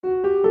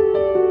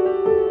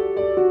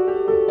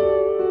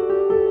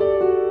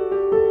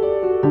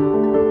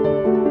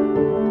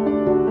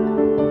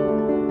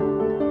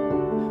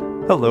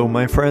Hello,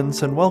 my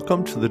friends, and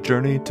welcome to the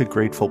Journey to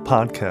Grateful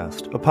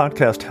podcast, a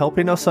podcast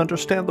helping us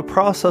understand the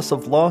process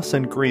of loss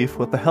and grief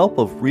with the help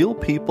of real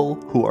people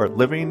who are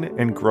living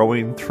and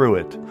growing through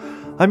it.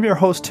 I'm your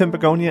host, Tim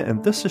Begonia,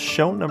 and this is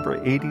show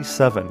number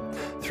 87.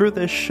 Through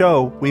this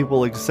show, we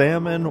will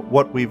examine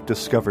what we've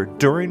discovered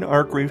during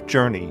our grief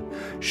journey,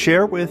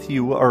 share with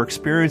you our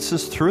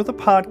experiences through the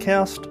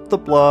podcast, the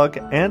blog,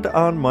 and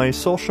on my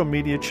social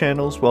media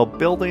channels while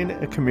building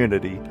a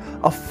community,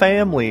 a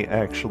family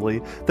actually,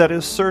 that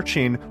is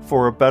searching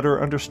for a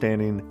better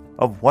understanding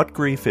of what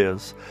grief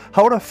is,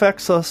 how it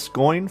affects us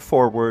going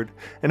forward,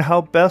 and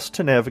how best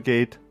to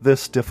navigate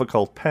this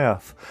difficult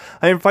path.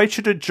 I invite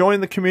you to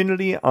join the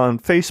community on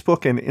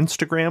Facebook and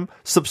Instagram,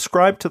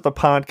 subscribe to the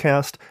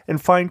podcast,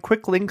 and find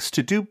quick links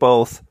to do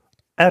both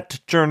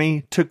at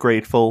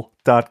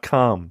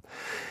journeytograteful.com.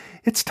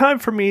 It's time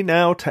for me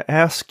now to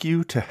ask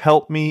you to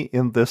help me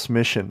in this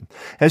mission.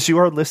 As you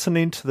are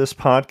listening to this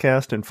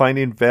podcast and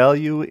finding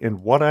value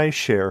in what I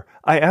share,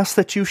 I ask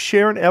that you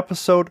share an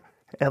episode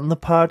and the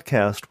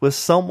podcast with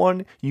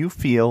someone you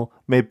feel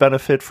may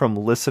benefit from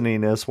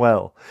listening as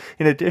well.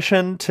 In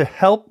addition, to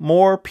help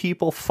more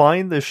people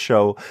find this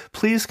show,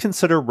 please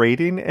consider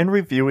rating and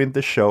reviewing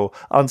the show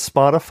on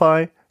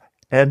Spotify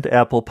and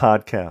Apple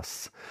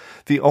Podcasts.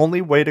 The only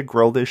way to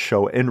grow this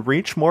show and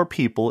reach more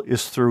people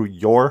is through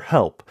your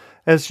help.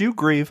 As you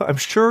grieve, I'm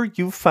sure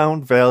you've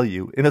found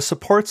value in a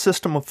support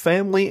system of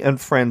family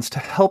and friends to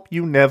help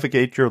you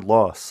navigate your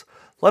loss.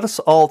 Let us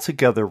all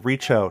together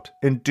reach out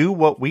and do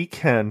what we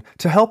can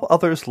to help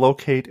others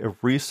locate a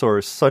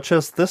resource such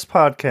as this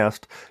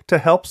podcast to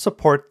help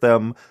support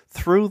them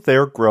through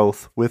their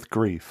growth with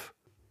grief.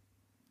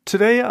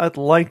 Today, I'd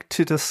like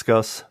to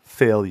discuss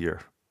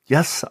failure.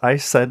 Yes, I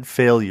said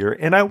failure,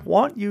 and I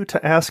want you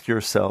to ask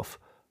yourself,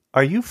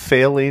 are you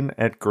failing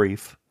at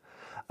grief?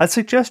 I'd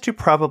suggest you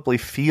probably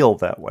feel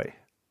that way.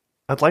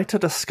 I'd like to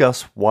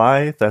discuss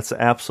why that's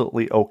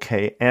absolutely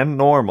okay and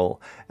normal,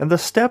 and the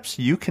steps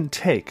you can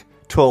take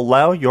to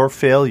allow your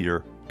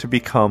failure to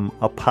become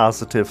a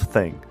positive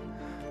thing.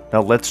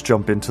 Now let's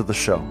jump into the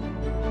show.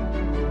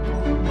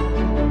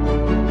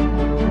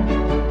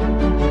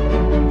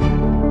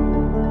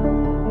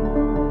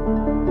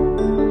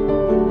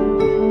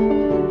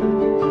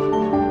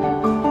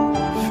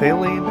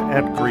 Failing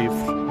at grief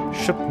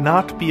should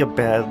not be a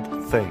bad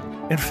thing.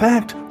 In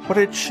fact, what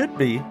it should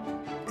be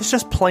is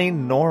just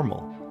plain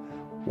normal.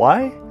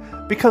 Why?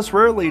 Because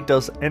rarely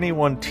does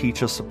anyone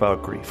teach us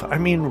about grief. I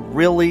mean,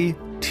 really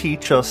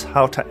teach us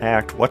how to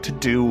act, what to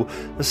do,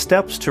 the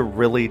steps to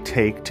really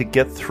take to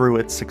get through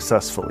it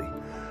successfully.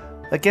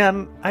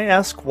 Again, I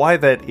ask why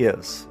that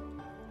is.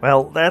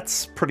 Well,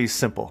 that's pretty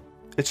simple.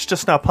 It's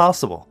just not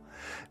possible.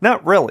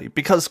 Not really,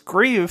 because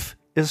grief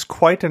is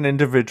quite an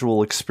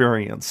individual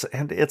experience,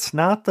 and it's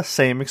not the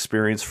same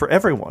experience for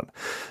everyone.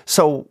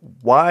 So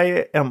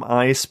why am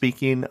I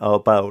speaking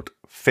about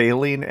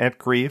failing at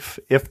grief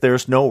if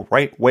there's no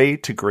right way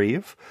to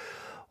grieve?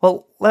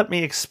 Well, let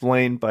me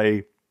explain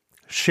by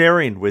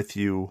sharing with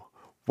you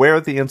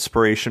where the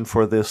inspiration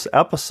for this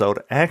episode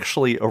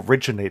actually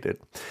originated.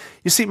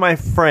 You see, my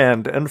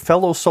friend and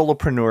fellow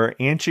solopreneur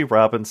Angie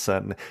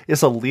Robinson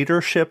is a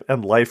leadership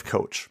and life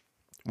coach.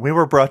 We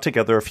were brought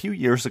together a few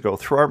years ago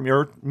through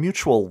our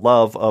mutual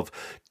love of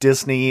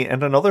Disney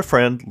and another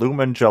friend, Lou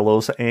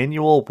Mangello's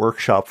annual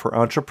workshop for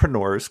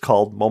entrepreneurs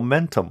called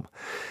Momentum.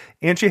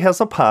 Angie has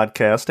a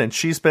podcast, and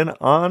she's been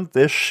on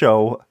this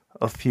show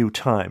a few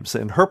times,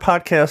 and her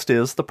podcast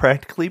is The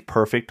Practically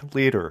Perfect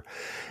Leader.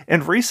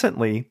 And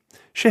recently,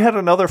 she had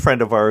another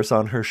friend of ours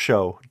on her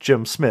show,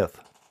 Jim Smith.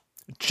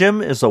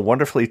 Jim is a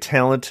wonderfully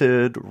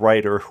talented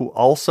writer who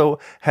also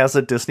has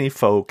a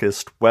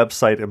Disney-focused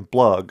website and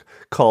blog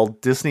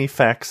called Disney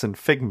Facts and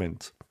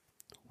Figment,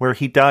 where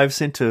he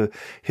dives into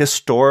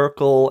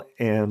historical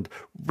and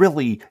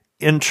really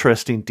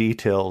interesting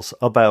details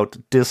about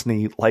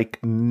Disney like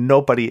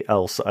nobody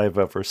else I've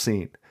ever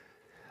seen.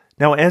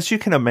 Now, as you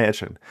can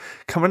imagine,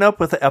 coming up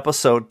with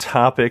episode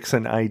topics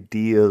and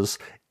ideas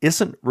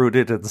isn't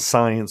rooted in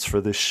science for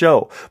this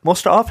show.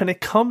 Most often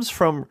it comes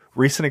from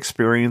recent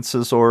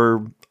experiences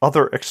or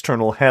other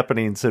external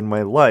happenings in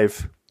my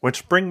life,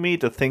 which bring me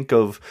to think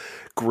of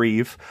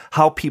grief,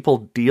 how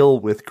people deal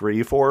with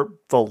grief, or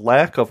the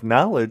lack of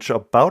knowledge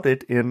about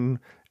it in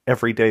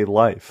everyday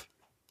life.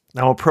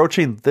 Now,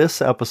 approaching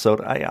this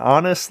episode, I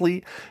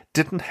honestly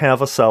didn't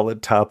have a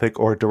solid topic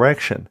or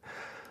direction.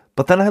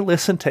 But then I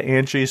listened to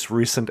Angie's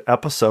recent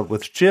episode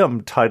with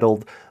Jim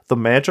titled The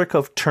Magic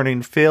of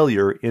Turning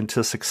Failure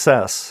into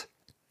Success,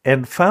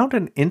 and found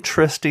an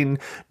interesting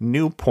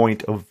new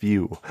point of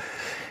view.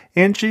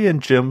 Angie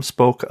and Jim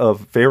spoke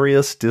of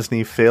various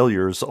Disney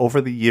failures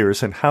over the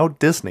years and how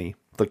Disney,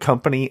 the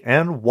company,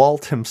 and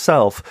Walt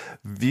himself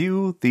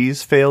view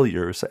these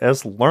failures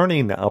as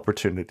learning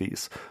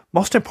opportunities.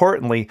 Most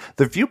importantly,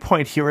 the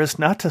viewpoint here is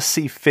not to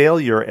see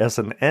failure as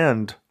an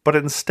end, but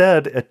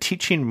instead a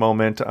teaching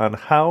moment on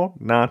how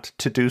not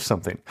to do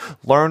something,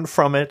 learn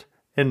from it,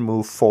 and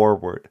move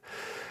forward.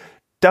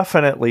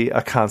 Definitely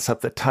a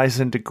concept that ties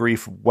into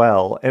grief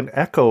well and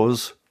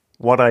echoes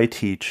what I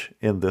teach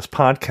in this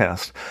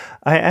podcast.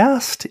 I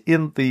asked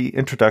in the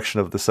introduction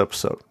of this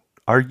episode,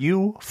 are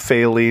you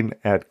failing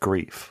at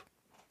grief?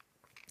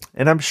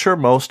 And I'm sure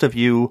most of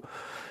you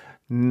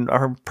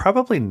are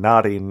probably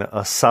nodding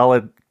a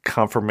solid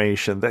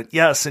confirmation that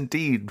yes,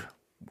 indeed,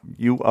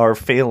 you are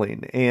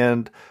failing,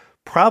 and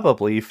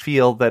probably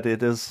feel that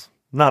it is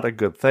not a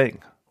good thing.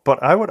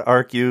 But I would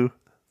argue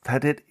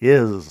that it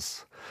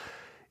is.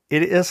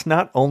 It is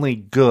not only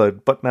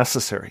good, but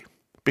necessary.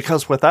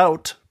 Because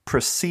without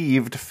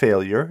perceived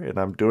failure, and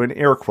I'm doing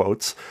air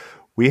quotes,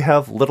 we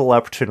have little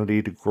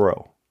opportunity to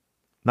grow.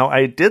 Now,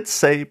 I did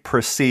say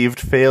perceived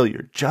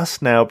failure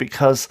just now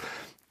because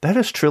that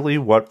is truly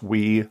what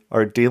we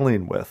are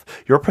dealing with.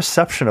 Your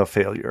perception of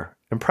failure,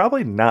 and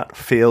probably not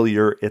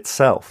failure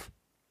itself.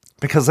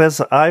 Because as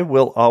I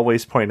will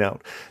always point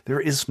out, there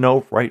is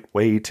no right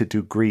way to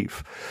do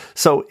grief.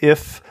 So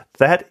if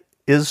that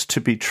is to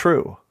be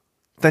true,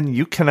 then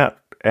you cannot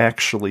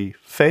actually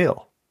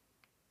fail.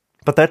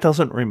 But that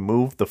doesn't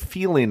remove the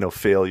feeling of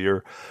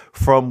failure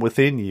from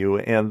within you,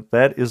 and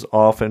that is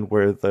often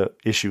where the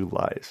issue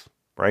lies,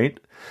 right?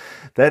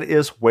 That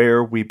is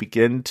where we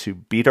begin to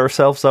beat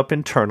ourselves up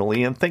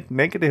internally and think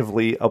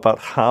negatively about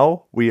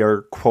how we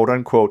are, quote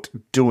unquote,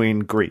 doing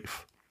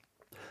grief.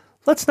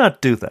 Let's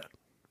not do that.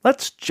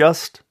 Let's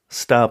just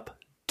stop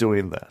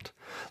doing that.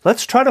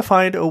 Let's try to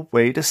find a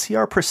way to see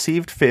our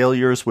perceived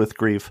failures with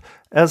grief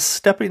as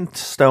stepping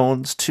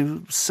stones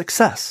to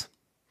success.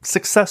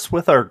 Success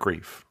with our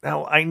grief.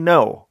 Now, I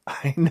know,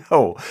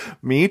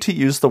 me to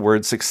use the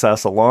word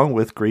success along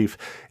with grief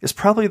is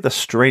probably the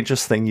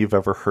strangest thing you've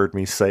ever heard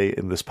me say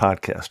in this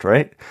podcast,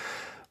 right?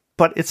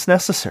 But it's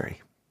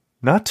necessary.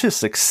 Not to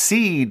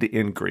succeed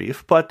in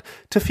grief, but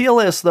to feel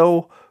as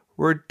though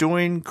we're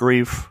doing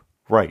grief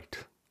right.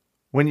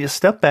 When you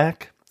step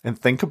back and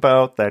think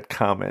about that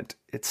comment,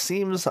 it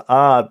seems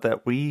odd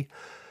that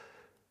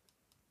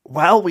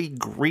while we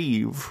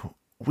grieve,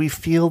 we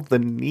feel the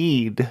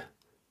need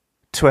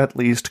to at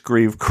least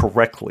grieve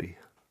correctly.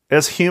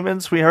 As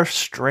humans, we are a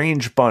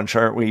strange bunch,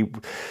 aren't we?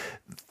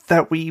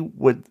 That we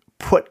would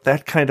put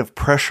that kind of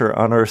pressure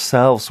on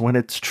ourselves when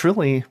it's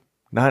truly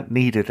not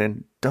needed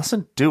and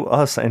doesn't do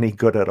us any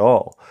good at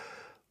all.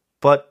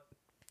 But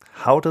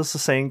how does the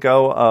saying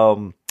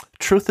go?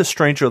 Truth is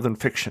stranger than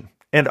fiction.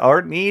 And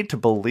our need to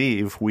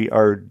believe we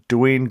are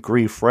doing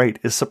grief right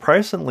is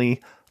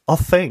surprisingly a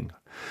thing.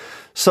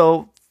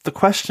 So the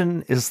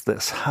question is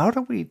this: how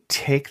do we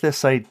take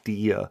this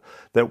idea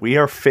that we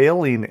are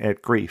failing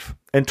at grief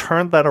and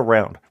turn that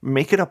around,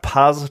 make it a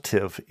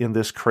positive in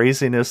this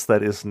craziness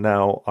that is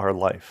now our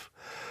life?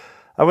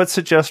 I would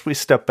suggest we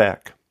step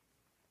back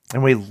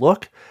and we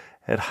look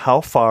at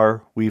how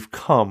far we've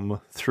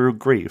come through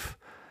grief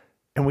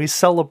and we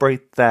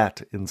celebrate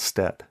that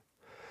instead.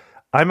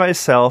 I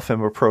myself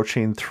am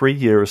approaching 3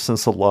 years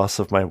since the loss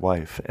of my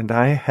wife, and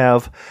I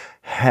have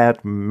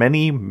had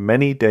many,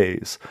 many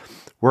days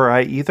where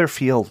I either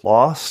feel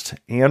lost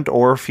and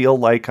or feel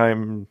like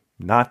I'm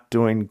not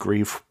doing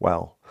grief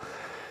well.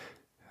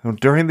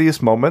 During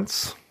these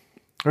moments,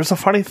 there's a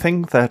funny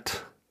thing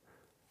that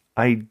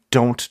I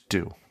don't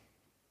do.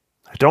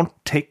 I don't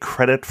take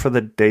credit for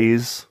the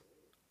days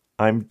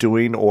I'm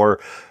doing or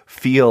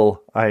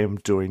feel I am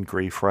doing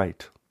grief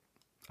right.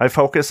 I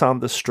focus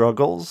on the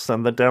struggles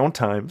and the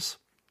downtimes,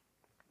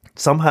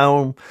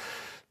 somehow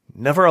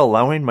never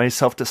allowing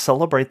myself to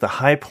celebrate the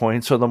high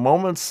points or the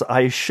moments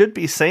I should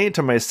be saying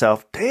to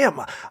myself,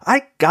 damn,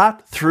 I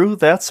got through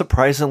that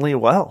surprisingly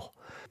well.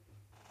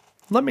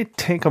 Let me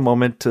take a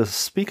moment to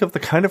speak of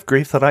the kind of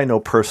grief that I know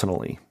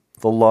personally,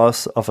 the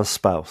loss of a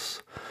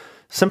spouse.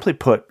 Simply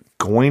put,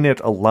 going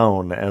it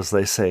alone, as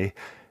they say,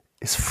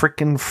 is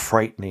freaking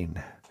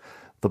frightening.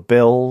 The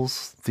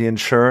bills, the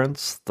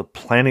insurance, the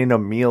planning a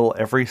meal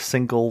every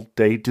single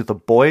day. Do the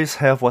boys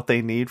have what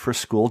they need for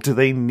school? Do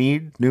they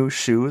need new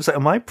shoes?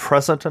 Am I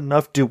present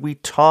enough? Do we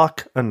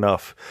talk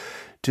enough?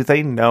 Do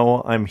they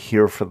know I'm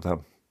here for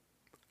them?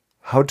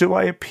 How do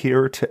I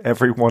appear to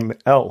everyone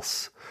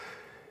else?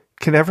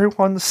 Can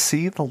everyone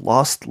see the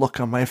lost look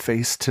on my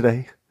face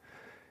today?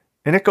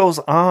 And it goes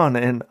on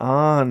and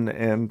on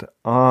and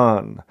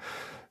on.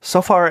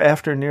 So far,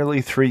 after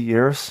nearly 3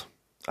 years,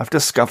 I've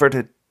discovered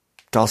it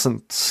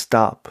doesn't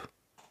stop.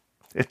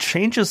 It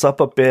changes up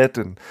a bit,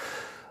 and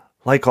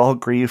like all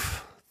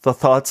grief, the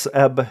thoughts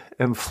ebb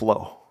and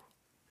flow.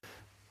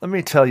 Let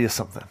me tell you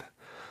something.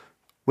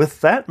 With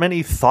that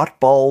many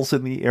thought balls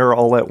in the air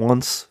all at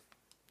once,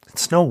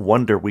 it's no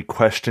wonder we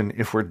question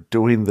if we're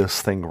doing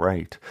this thing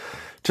right.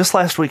 Just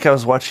last week I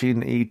was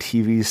watching a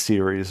TV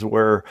series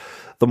where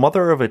the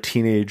mother of a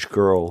teenage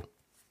girl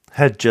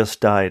had just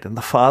died, and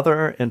the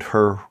father and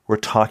her were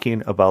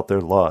talking about their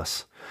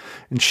loss.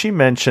 And she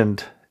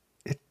mentioned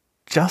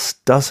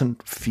just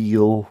doesn't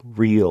feel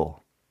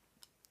real.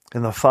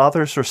 And the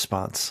father's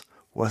response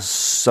was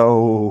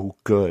so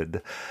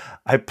good.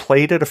 I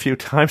played it a few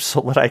times so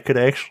that I could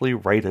actually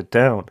write it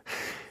down.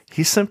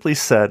 He simply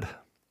said,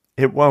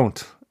 "It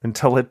won't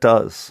until it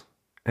does,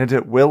 and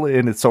it will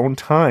in its own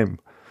time,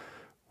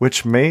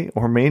 which may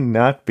or may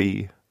not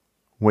be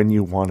when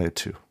you want it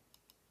to."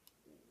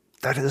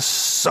 That is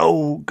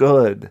so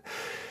good.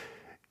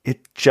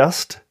 It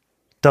just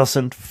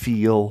doesn't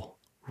feel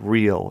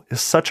real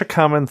is such a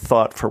common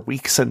thought for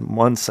weeks and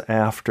months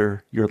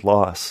after your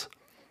loss.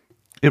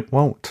 It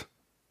won't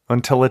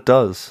until it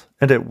does,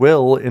 and it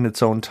will in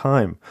its own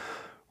time,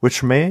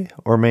 which may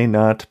or may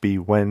not be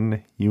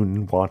when you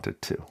want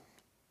it to.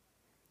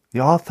 The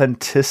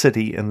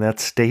authenticity in that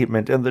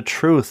statement and the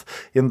truth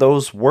in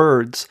those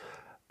words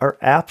are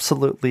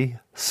absolutely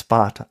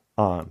spot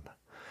on.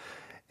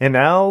 And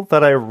now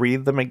that I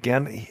read them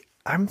again,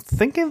 I'm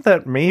thinking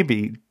that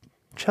maybe,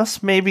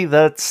 just maybe,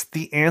 that's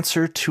the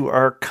answer to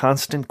our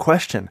constant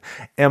question.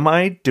 Am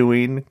I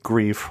doing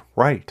grief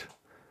right?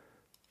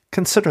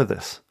 Consider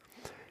this.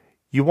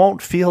 You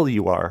won't feel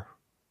you are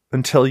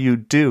until you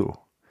do,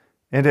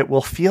 and it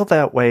will feel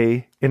that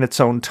way in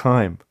its own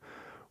time,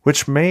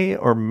 which may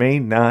or may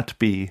not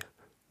be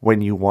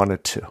when you want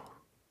it to.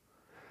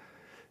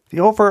 The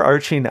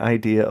overarching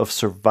idea of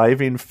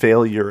surviving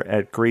failure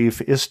at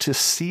grief is to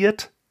see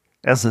it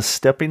as a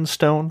stepping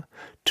stone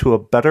to a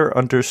better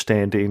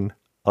understanding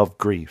of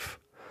grief.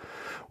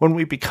 When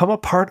we become a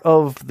part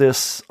of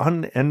this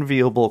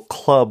unenviable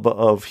club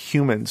of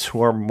humans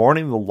who are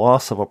mourning the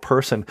loss of a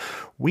person,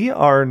 we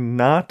are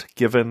not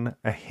given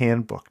a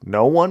handbook.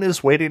 No one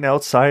is waiting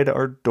outside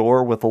our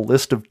door with a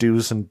list of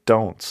do's and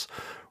don'ts.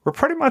 We're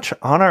pretty much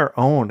on our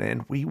own,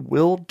 and we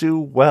will do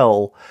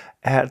well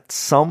at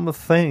some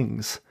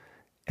things,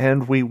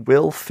 and we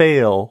will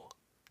fail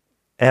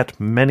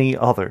at many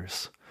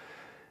others.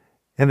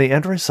 And the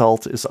end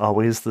result is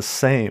always the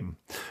same.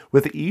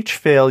 With each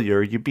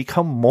failure, you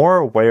become more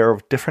aware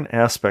of different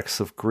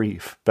aspects of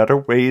grief, better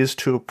ways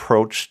to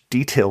approach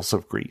details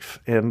of grief,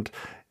 and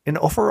an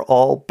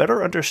overall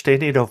better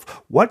understanding of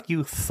what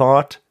you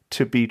thought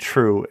to be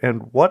true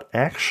and what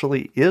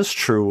actually is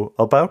true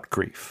about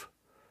grief.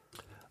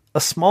 A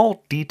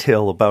small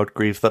detail about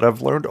grief that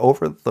I've learned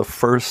over the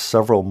first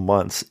several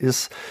months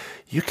is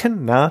you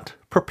cannot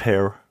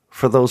prepare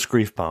for those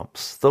grief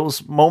bumps,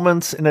 those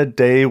moments in a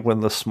day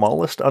when the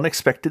smallest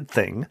unexpected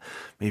thing,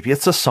 maybe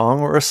it's a song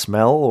or a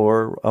smell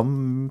or a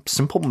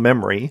simple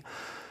memory,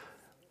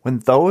 when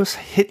those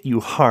hit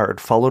you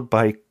hard, followed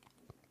by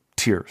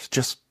tears,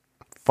 just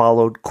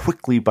followed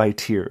quickly by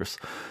tears.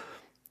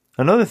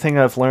 Another thing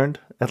I've learned,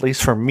 at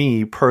least for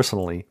me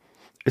personally,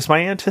 is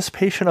my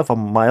anticipation of a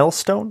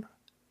milestone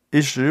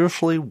is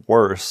usually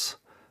worse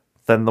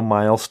than the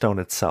milestone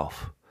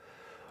itself.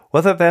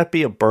 Whether that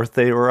be a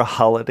birthday or a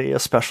holiday, a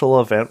special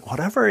event,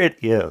 whatever it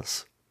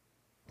is,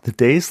 the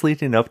days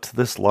leading up to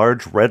this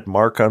large red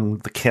mark on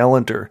the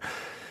calendar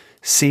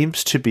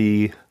seems to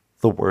be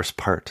the worst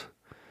part.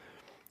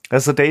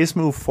 As the days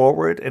move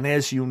forward, and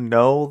as you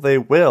know they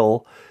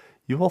will,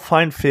 you will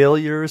find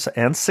failures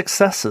and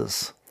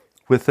successes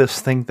with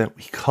this thing that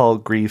we call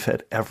grief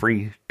at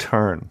every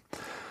turn.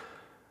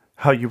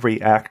 How you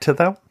react to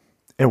them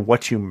and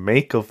what you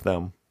make of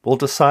them will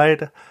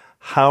decide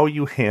how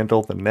you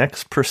handle the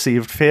next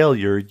perceived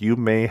failure you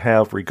may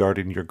have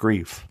regarding your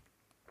grief.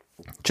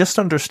 Just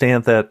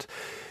understand that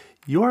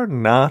you are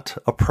not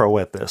a pro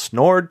at this,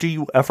 nor do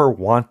you ever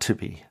want to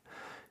be.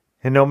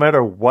 And no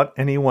matter what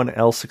anyone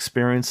else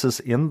experiences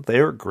in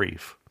their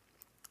grief,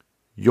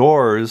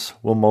 yours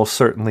will most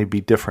certainly be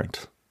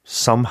different,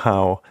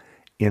 somehow,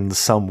 in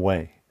some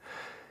way.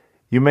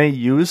 You may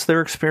use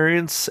their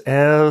experience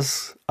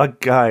as a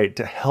guide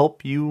to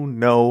help you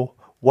know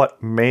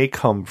what may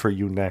come for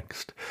you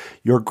next.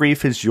 Your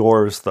grief is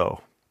yours,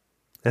 though,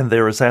 and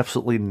there is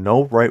absolutely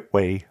no right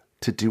way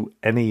to do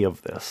any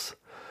of this.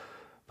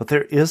 But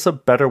there is a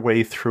better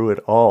way through it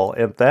all,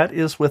 and that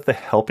is with a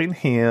helping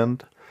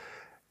hand,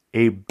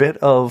 a bit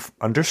of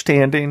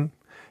understanding,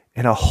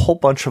 and a whole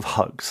bunch of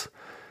hugs.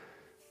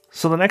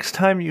 So the next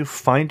time you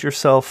find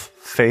yourself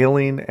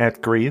failing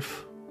at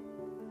grief,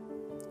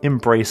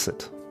 embrace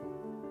it.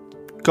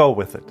 Go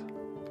with it.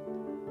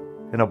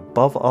 And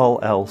above all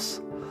else,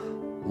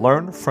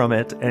 learn from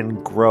it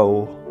and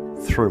grow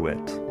through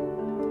it.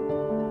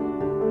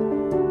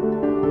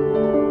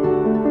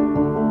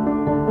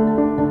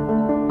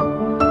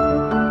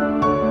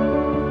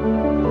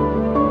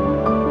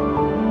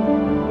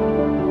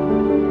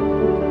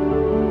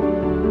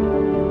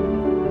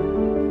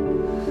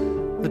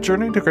 The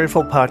Journey to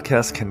Grateful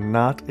podcast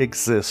cannot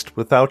exist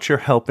without your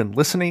help in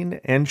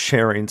listening and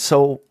sharing,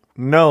 so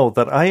know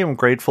that I am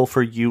grateful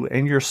for you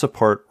and your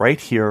support right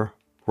here,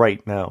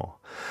 right now.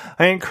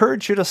 I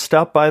encourage you to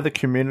stop by the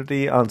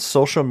community on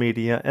social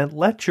media and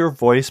let your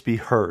voice be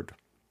heard.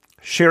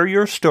 Share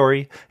your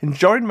story and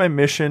join my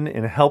mission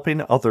in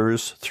helping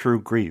others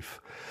through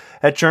grief.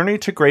 At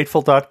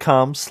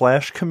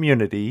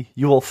journeytograteful.com/community,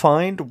 you will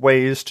find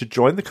ways to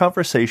join the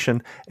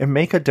conversation and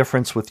make a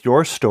difference with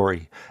your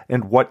story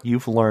and what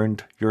you've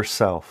learned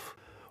yourself.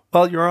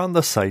 While you're on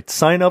the site,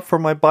 sign up for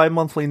my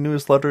bi-monthly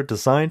newsletter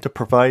designed to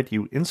provide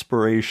you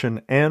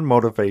inspiration and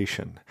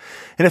motivation.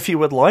 And if you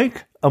would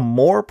like a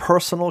more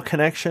personal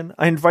connection,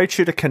 I invite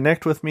you to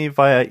connect with me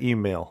via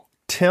email.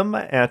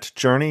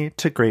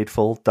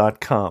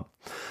 tim@journeytograteful.com.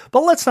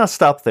 But let's not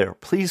stop there.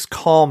 Please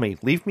call me,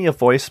 leave me a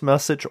voice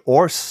message,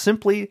 or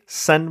simply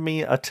send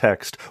me a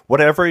text,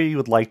 whatever you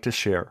would like to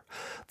share.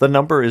 The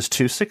number is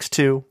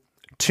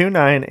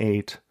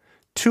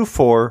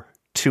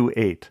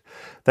 262-298-2428.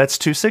 That's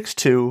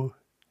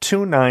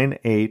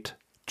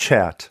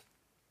 262-298-CHAT.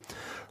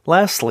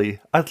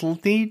 Lastly, I'd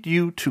need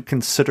you to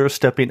consider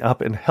stepping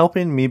up and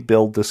helping me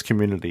build this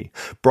community,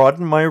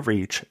 broaden my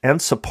reach,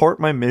 and support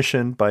my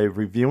mission by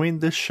reviewing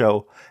this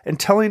show and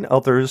telling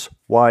others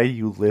why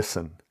you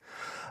listen.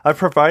 I've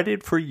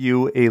provided for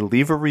you a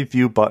leave a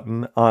review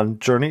button on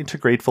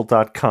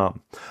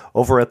journeytograteful.com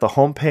over at the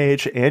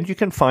homepage, and you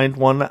can find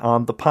one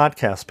on the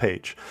podcast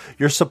page.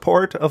 Your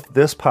support of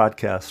this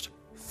podcast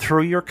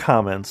through your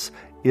comments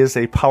is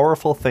a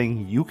powerful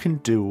thing you can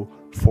do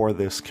for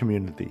this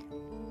community.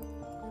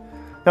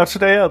 Now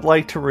today I'd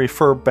like to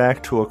refer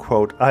back to a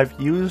quote I've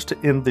used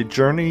in the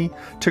Journey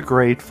to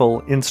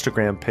Grateful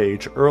Instagram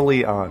page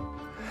early on.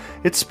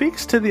 It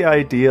speaks to the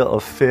idea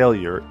of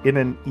failure in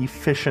an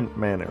efficient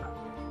manner.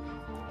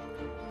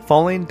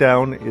 Falling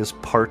down is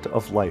part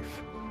of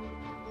life.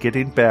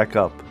 Getting back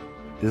up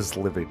is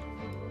living.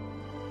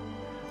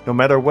 No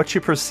matter what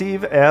you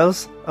perceive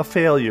as a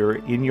failure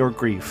in your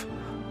grief,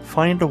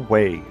 find a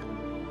way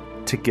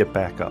to get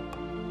back up.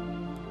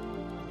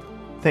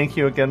 Thank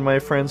you again, my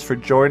friends, for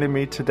joining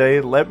me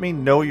today. Let me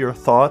know your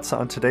thoughts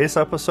on today's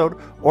episode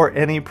or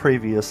any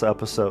previous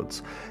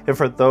episodes. And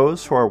for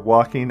those who are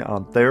walking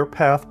on their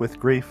path with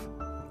grief,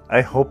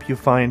 I hope you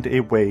find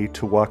a way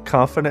to walk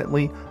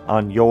confidently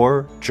on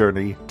your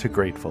journey to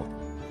grateful.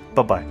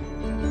 Bye-bye.